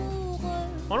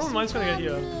wonder when mine's gonna get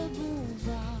here.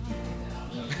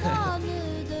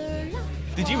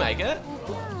 Did you make it?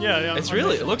 Yeah.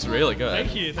 It looks really good.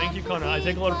 Thank you, Connor. I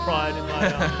take a lot of pride in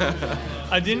my.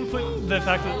 I didn't put the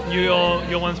fact that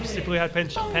your one specifically had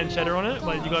pancetta on it,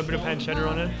 but you got a bit of pancetta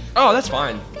on it. Oh, that's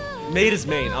fine. Meat is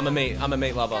meat. I'm a meat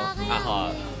lover at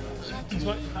heart. Is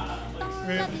what?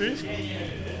 Food?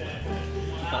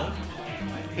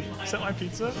 Is that my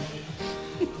pizza?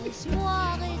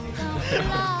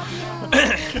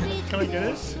 Can I get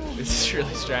it? This is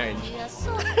really strange.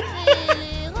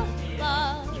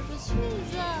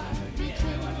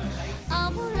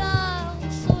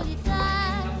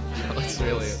 That's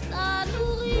really.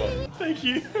 Thank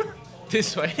you.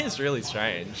 This way is really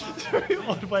strange. Very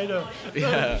odd way to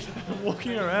Yeah.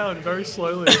 walking around very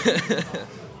slowly.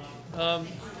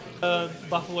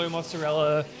 Buffalo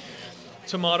mozzarella,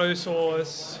 tomato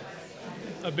sauce,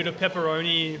 a bit of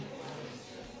pepperoni,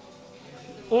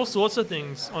 all sorts of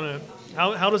things on it.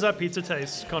 How does that pizza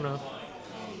taste, Connor?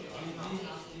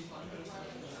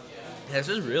 This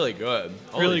is really good.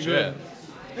 Holy Really shit. good.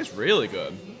 It's really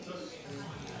good.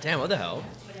 Damn, what the hell?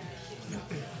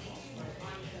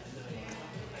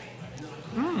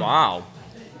 Wow.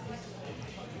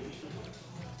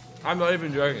 I'm not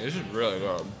even joking. This is really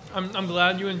good. I'm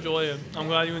glad you enjoy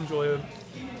it.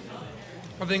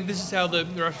 I think this is how the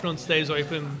restaurant stays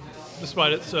open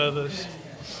despite its service.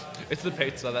 It's the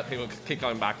pizza that people keep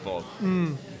going back for.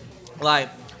 Like,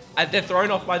 they're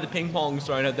thrown off by the ping pongs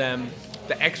thrown at them.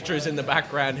 The extras in the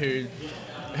background who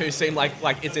seem like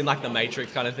it's in like the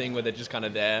Matrix kind of thing where they're just kind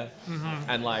of there,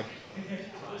 and like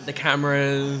the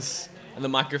cameras and the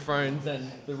microphones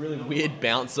and the really weird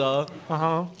bouncer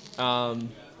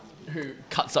who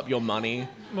cuts up your money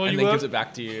Well, and you then were- gives it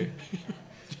back to you.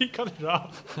 He cut it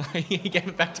up. He gave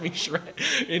it back to me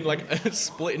in like a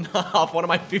split in half. One of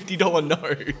my $50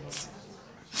 notes.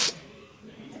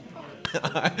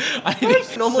 I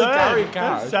didn't normally carry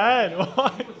cash. That's sad.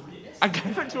 Why? I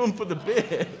gave it to him for the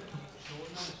bit.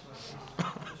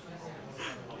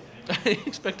 I didn't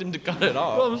expect him to cut it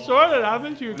off. Well, I'm sorry that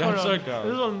happened to you, Connor. That's okay.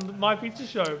 This is on my pizza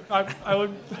show. I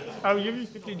would give you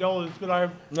 $50, but I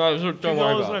have No, don't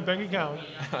worry $2 in my about bank account.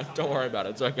 it. Don't worry about it.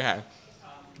 It's okay.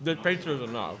 The pizza is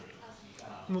enough.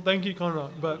 Well, thank you, Conor.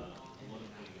 But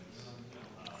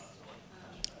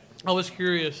I was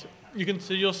curious. you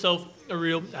consider yourself a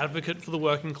real advocate for the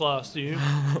working class, do you?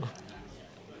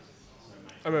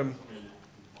 I mean,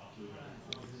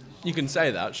 you can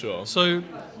say that, sure. So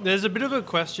there's a bit of a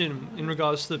question in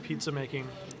regards to the pizza making.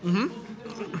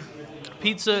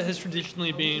 Pizza has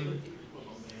traditionally been,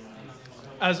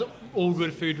 as all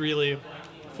good food really,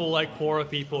 for like poorer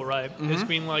people, right? It's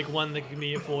been like one that can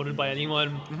be afforded by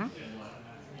anyone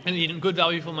and eaten good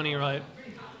value for money, right?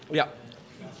 Yeah.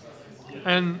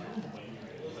 And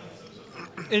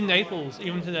in Naples,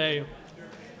 even today,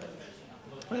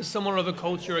 there's somewhat of a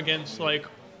culture against like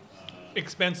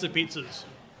expensive pizzas.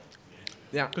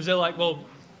 Yeah. Because they're like, well,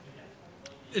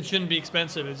 it shouldn't be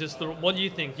expensive. It's just, what do you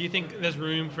think? Do you think there's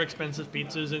room for expensive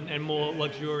pizzas and more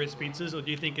luxurious pizzas? Or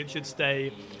do you think it should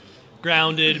stay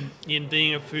grounded in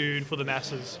being a food for the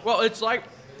masses? Well, it's like,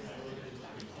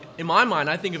 in my mind,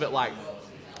 I think of it like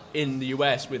in the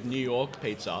US with New York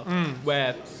pizza,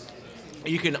 where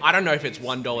you can, I don't know if it's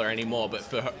 $1 anymore, but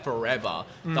for forever,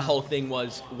 the whole thing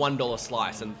was $1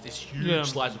 slice and this huge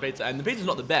slice of pizza. And the pizza's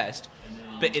not the best,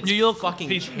 but it's New York fucking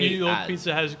pizza, cheap New York as.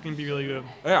 pizza can be really good.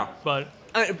 Yeah. But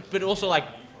But also, like,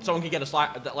 someone could get a slice,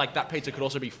 like, that pizza could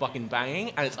also be fucking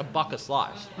banging, and it's $1 a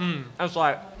slice. And it's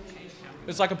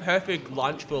like a perfect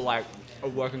lunch for, like, a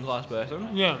working class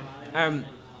person. yeah.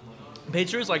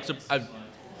 Pizza is, like,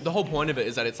 the whole point of it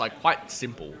is that it's, like, quite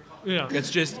simple. Yeah.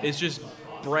 It's just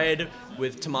bread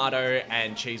with tomato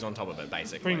and cheese on top of it,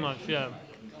 basically. Pretty much, yeah.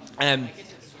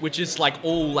 Which is, like,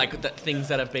 all, like, the things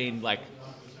that have been, like,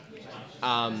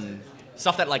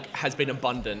 stuff that like has been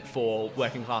abundant for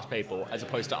working class people as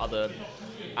opposed to other,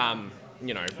 certain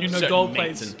gold meats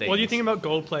plates. and things. What do you think about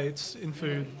gold plates in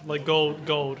food? Like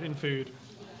gold in food?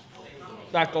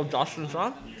 Like gold dust and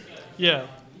stuff? Yeah.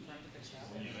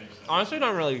 Honestly,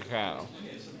 don't really care.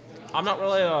 I'm not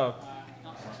really You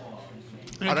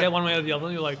don't care one way or the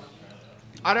other. You're like,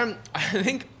 I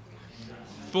think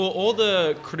for all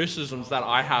the criticisms that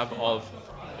I have of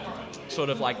sort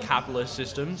of like capitalist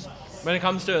systems, when it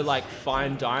comes to like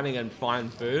fine dining and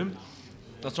fine food,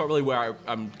 that's not really where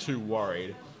I'm too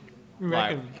worried. you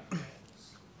reckon?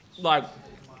 Like,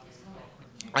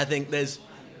 I think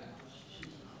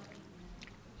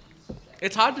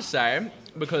it's hard to say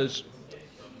because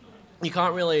you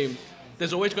can't really,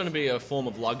 there's always going to be a form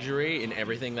of luxury in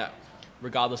everything that,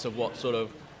 regardless of what sort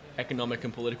of economic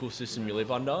and political system you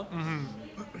live under.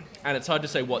 And it's hard to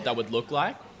say what that would look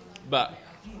like, but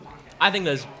I think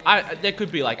there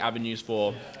could be like avenues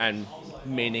for and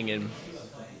meaning in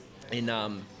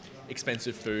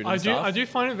expensive food and stuff. I do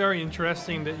find it very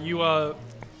interesting that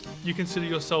you consider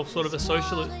yourself sort of a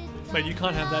socialist. Mate, you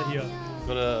can't have that here.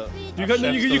 You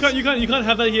can't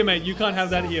have that here, mate. You can't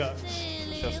have that here.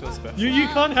 You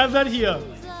can't have that here.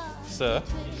 Sir,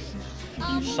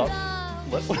 shut.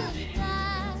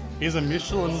 He's a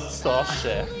Michelin star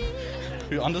chef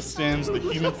who understands the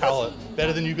human palate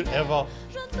better than you could ever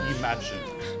imagine.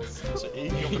 So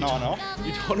eat your banana.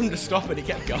 You told him to stop and he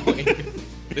kept going.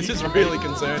 This is really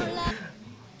concerning.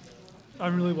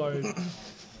 I'm really worried.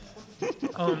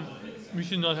 We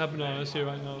should not have bananas here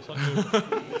right now. It's not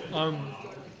good.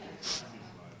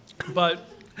 But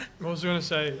what was I going to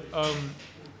say?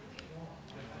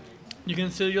 You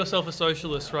consider yourself a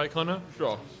socialist, right, Conor?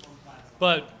 Sure.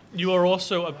 But you are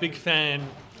also a big fan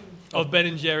of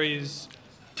Ben & Jerry's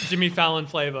Jimmy Fallon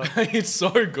flavor. It's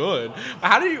so good.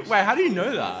 How do you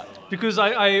know that? Because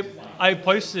I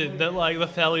posted that, like, the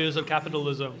failures of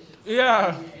capitalism.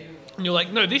 Yeah. And you're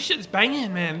like, no, this shit's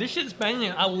banging, man. This shit's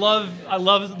banging. I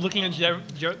love looking at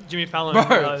Jimmy Fallon.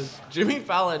 Bro, Jimmy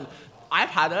Fallon, I've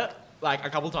had it like a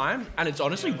couple times, and it's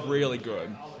honestly really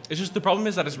good. It's just the problem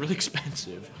is that it's really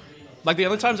expensive. Like the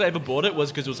only times I ever bought it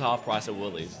was because it was half price at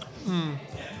Woolies.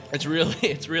 It's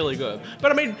really good.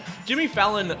 But I mean, Jimmy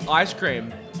Fallon ice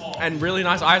cream and really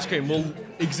nice ice cream will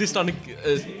exist under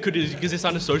could exist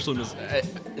under socialism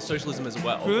as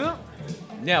well. Yeah.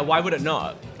 Yeah, why would it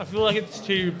not? I feel like it's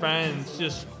two brands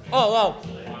just... Oh, well,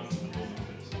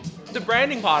 the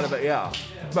branding part of it, yeah.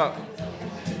 But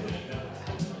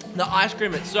the ice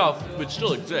cream itself would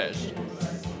still exist.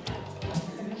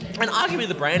 And arguably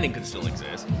the branding could still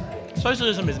exist.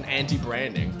 Socialism is an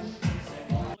anti-branding.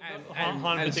 in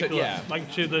and particular, so, yeah.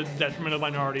 like to the detriment of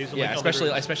minorities. Or Yeah, like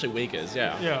especially weakers,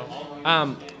 yeah.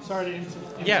 Yeah. Sorry to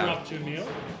interrupt you, Neil.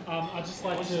 I'd just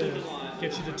like to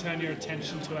get you to turn your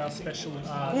attention to our special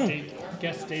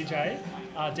guest DJ,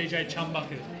 DJ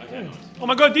Chumbucket. Oh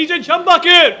my god, DJ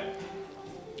Chumbucket!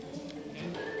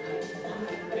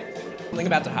 Something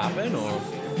about to happen, or?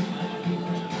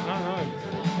 I don't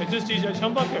know. It's just DJ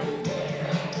Chumbucket.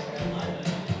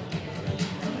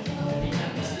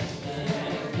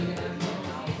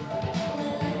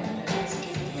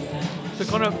 So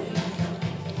Conor,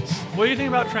 What do you think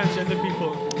about transgender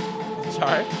people?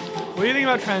 Sorry? What do you think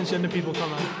about transgender people,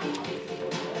 Conor?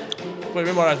 What do you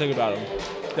mean what I think about them?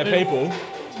 They're Yeah. people.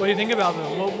 What do you think about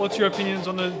them? What's your opinions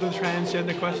on the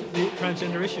transgender question, the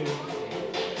transgender issue?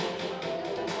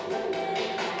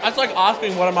 That's like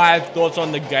asking what are my thoughts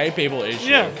on the gay people issue.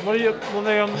 Yeah. What are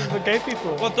they on the gay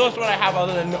people? What thoughts would I have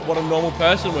other than what a normal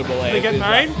person would believe? They get is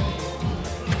married? that-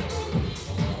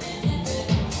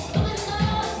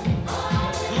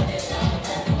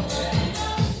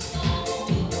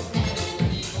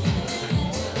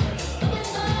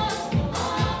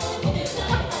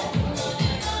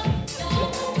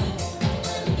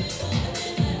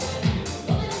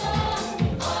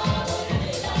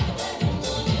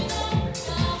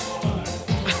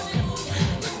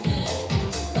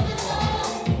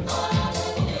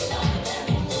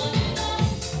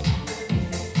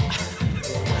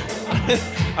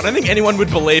 I don't think anyone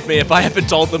would believe me if I ever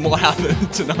told them what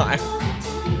happened tonight.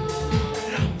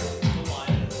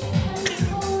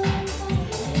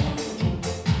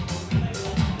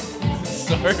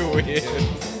 So weird.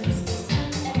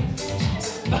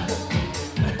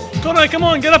 Conor, come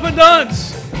on, get up and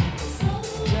dance!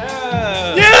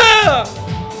 Yeah. Yeah!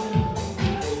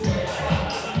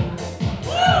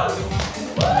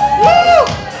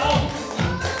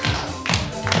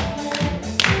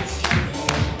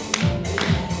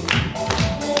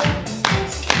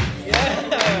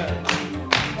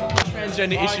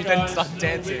 Transgender issue, then start We've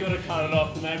dancing. got to cut it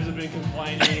off. The neighbours have been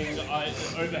complaining.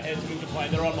 Overhead's been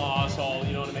complaining. They're on my arsehole.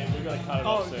 You know what I mean? We've got to cut it Oh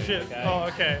off soon. shit. Okay? Oh,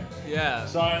 okay. Yeah.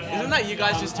 So, Isn't that you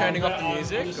guys just turning off the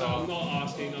music? I'm not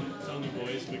asking. I'm telling you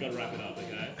boys. We got to wrap it up.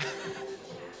 Okay.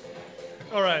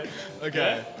 All right.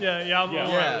 Okay. Yeah, I'm Yeah.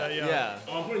 all right with that, Yeah.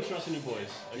 I'm putting trust in you boys.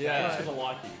 Okay? Yeah. Just because I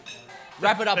like you.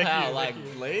 Wrap it up Thank how? you, Like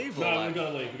thank leave or No, like? we've got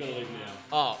to leave. We've got to leave now.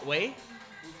 Oh, we?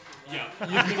 Yeah. You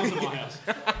can come to my house.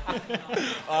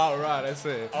 Oh right, I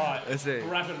see. All right. I see.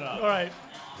 Wrapping it up. All right.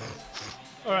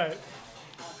 All right.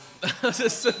 There's a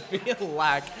severe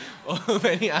lack of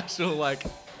any actual like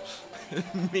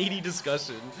meaty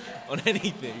discussion on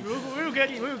anything. We'll get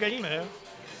there. You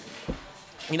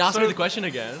can ask So- me the question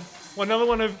again. Well, another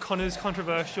one of Connor's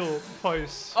controversial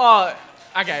posts. Oh,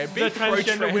 okay. The Big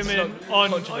transgender pro-trans, women not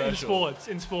in controversial.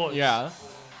 sports. Yeah.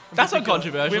 That's not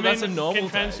controversial. Women, That's a normal Can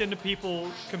thing. transgender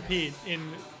people compete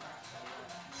in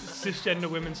cisgender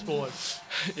women's sports?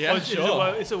 Yeah, Or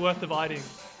sure. is it worth dividing?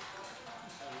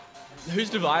 Who's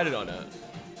divided on it?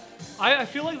 I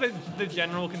feel like the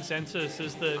general consensus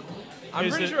is that. I'm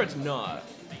is pretty that- sure it's not.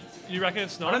 You reckon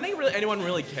it's not? I don't think really anyone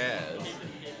really cares.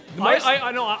 The I, most-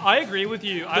 I know. I agree with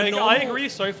you. I normal- agree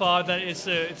so far that it's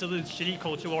a shitty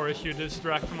culture war issue to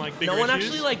distract from like bigger no one issues.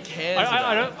 actually like cares.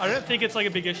 I about don't think it's like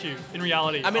a big issue in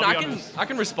reality. I mean, I'll be honest. I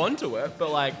can respond to it, but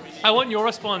like, I want your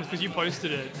response because you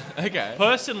posted it. okay.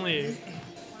 Personally,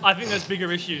 I think there's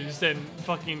bigger issues than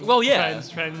fucking Well, yeah.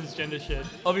 transgender shit.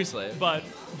 Obviously. But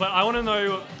I want to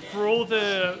know for all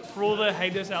the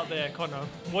haters out there, Conor,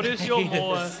 what is your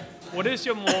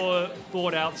more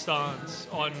thought out stance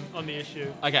on the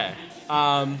issue Okay.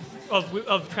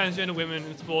 of transgender women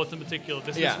in sports in particular?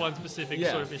 This Yeah. is one specific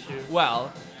Yeah. sort of issue.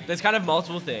 Well, there's kind of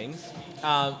multiple things.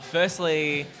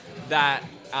 Firstly, that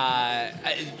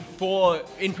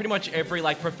in pretty much every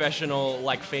like professional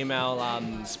like female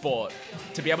sport,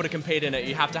 to be able to compete in it,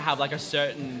 you have to have like a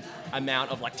certain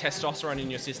amount of like testosterone in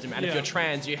your system, and if Yeah. you're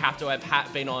trans, you have to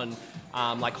have been on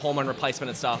like hormone replacement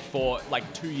and stuff for like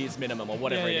 2 years minimum or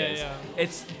whatever Yeah, it is.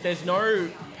 yeah. There's no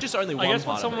just only one I guess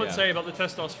part what someone of it, would yeah. say about the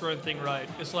testosterone thing, right?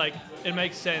 It's like it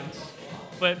makes sense,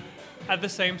 but at the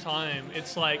same time,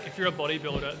 it's like if you're a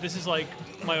bodybuilder, this is like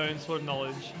my own sort of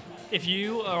knowledge. If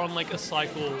you are on like a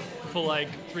cycle for like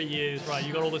 3 years, right?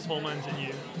 You got all these hormones in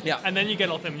you, Yeah. and then you get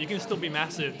off them, you can still be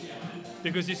massive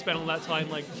because you spent all that time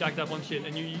like jacked up on shit,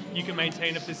 and you can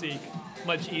maintain a physique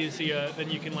much easier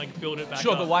than you can like build it back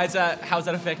Sure, up. but why is that? How's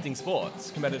that affecting sports,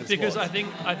 competitive Because sports?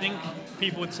 I think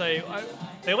people would say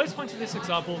they always point to this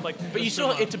example of like. But the you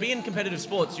still, swimmer. to be in competitive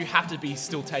sports, you have to be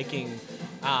still taking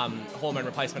hormone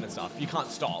replacement and stuff. You can't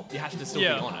stop. You have to still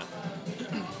Yeah. be on it.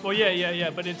 Well,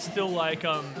 yeah, but it's still like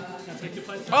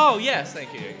Oh yes,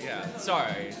 thank you. Yeah,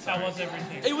 sorry. How was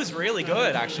everything? It was really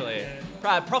good, actually.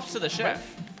 Props to the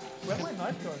chef. Where'd my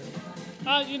knife go?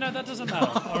 That doesn't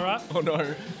matter. All right. Oh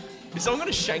no, is someone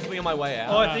gonna shank me on my way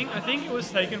Oh, out? I think it was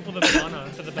taken for the banana.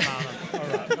 For the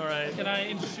banana. All right. Can I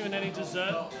interest you in any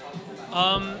dessert?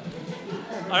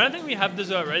 I don't think we have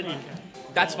dessert ready.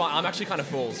 That's fine. I'm actually kind of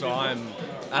full, so I'm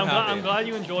happy. I'm glad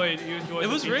you enjoyed. It the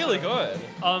was pizza. really good.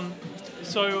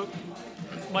 So,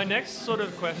 my next sort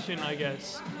of question, I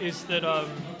guess, is that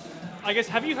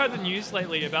have you heard the news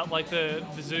lately about like the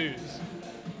zoos?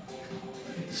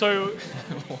 So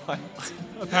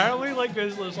apparently, like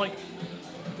there's like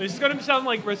this is gonna sound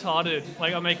like retarded,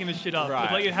 like I'm making this shit up. Right.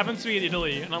 But, like it happened to me in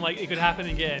Italy, and I'm like, it could happen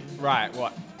again. Right.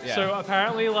 What? Yeah. So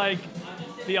apparently, like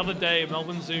the other day,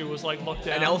 Melbourne Zoo was like locked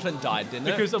down. An elephant died, didn't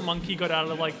it? Because a monkey got out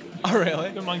of like Oh, really?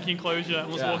 the monkey enclosure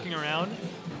and was Yeah. walking around,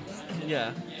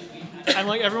 Yeah. and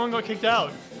like everyone got kicked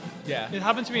out. Yeah. It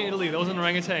happened to me in Italy. There was an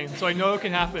orangutan, so I know it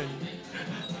can happen.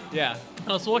 Yeah. And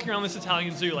I was walking around this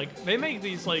Italian zoo, like they make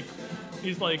these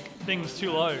things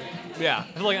too low. Yeah.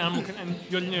 I feel like an animal can, and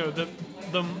you know the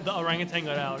orangutan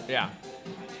got out. Yeah.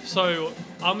 So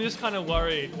I'm just kind of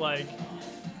worried, like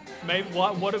maybe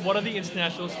what are the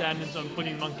international standards on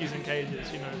putting monkeys in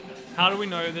cages? You know, how do we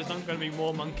know there's not going to be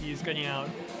more monkeys getting out?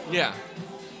 Yeah.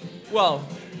 Well,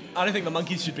 I don't think the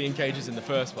monkeys should be in cages in the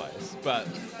first place, but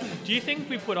Do you think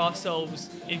we put ourselves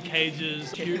in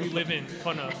cages you live in,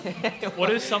 Connor? What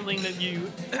is something that you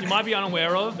might be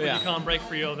unaware of, but Yeah. you can't break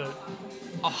free of it?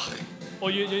 Or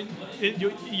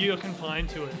you're confined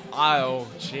to it? oh,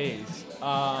 jeez.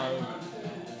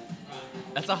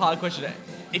 That's a hard question.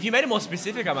 If you made it more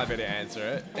specific, I might be able to answer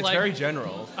it. It's Like- very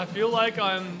general. I feel like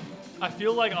I'm. Oh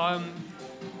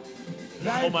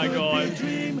my god.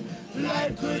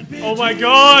 Oh my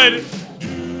god.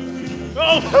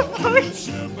 Oh my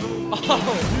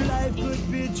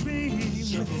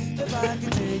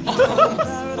Oh my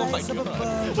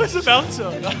god. Where's the bouncer?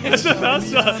 Where's the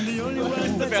bouncer?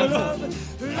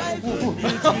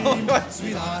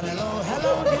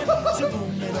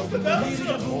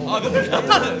 Oh, the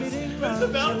bananas. Where's the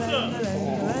bouncer?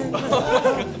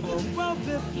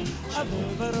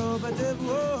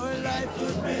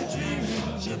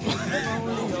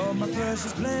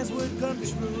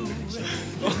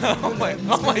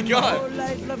 Oh my god.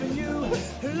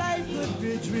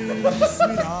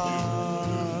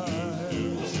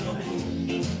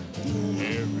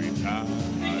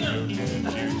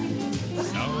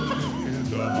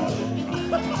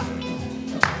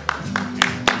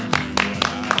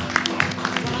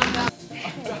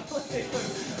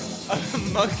 A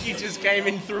monkey just came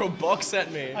in through a box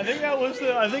at me. I think that was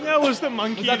the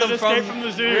monkey that that the escaped from- from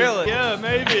the zoo. Really? Yeah,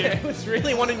 maybe. I was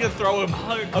really wanting to throw a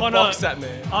Connor, box at me.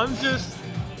 I'm just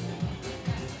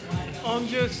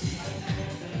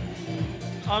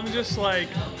like,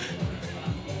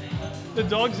 the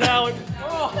dog's out.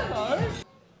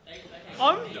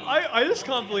 I just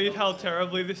can't believe how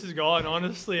terribly this has gone,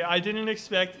 honestly. I didn't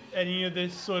expect any of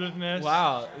this sort of mess.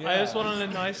 Wow, yeah. I just wanted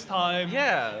a nice time.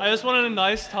 Yeah. I just wanted a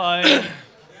nice time.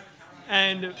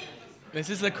 And This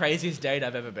is the craziest date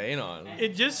I've ever been on.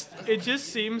 it just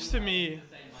seems to me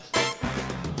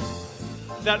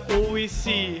that all we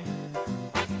see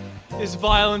is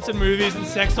violence in movies and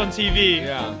sex on TV.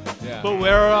 Yeah, yeah. But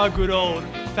where are our good old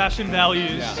fashioned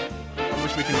values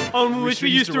Yeah. on which we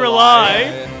used to rely?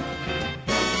 Yeah, yeah.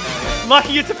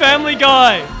 Lucky it's a Family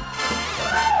Guy.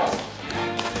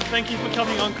 Thank you for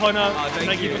coming on, Connor.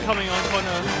 Thank you you. for coming on,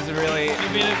 Connor. This is a really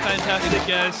You've been a fantastic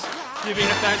guest. You've been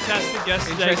a fantastic guest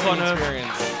today, interesting Connor.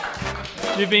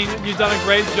 experience. You've done a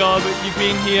great job. You've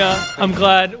been here. I'm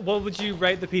glad. What would you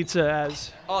rate the pizza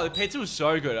as? Oh, the pizza was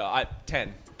so good.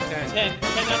 10. 10. 10.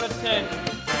 10 out of 10.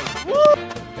 Woo!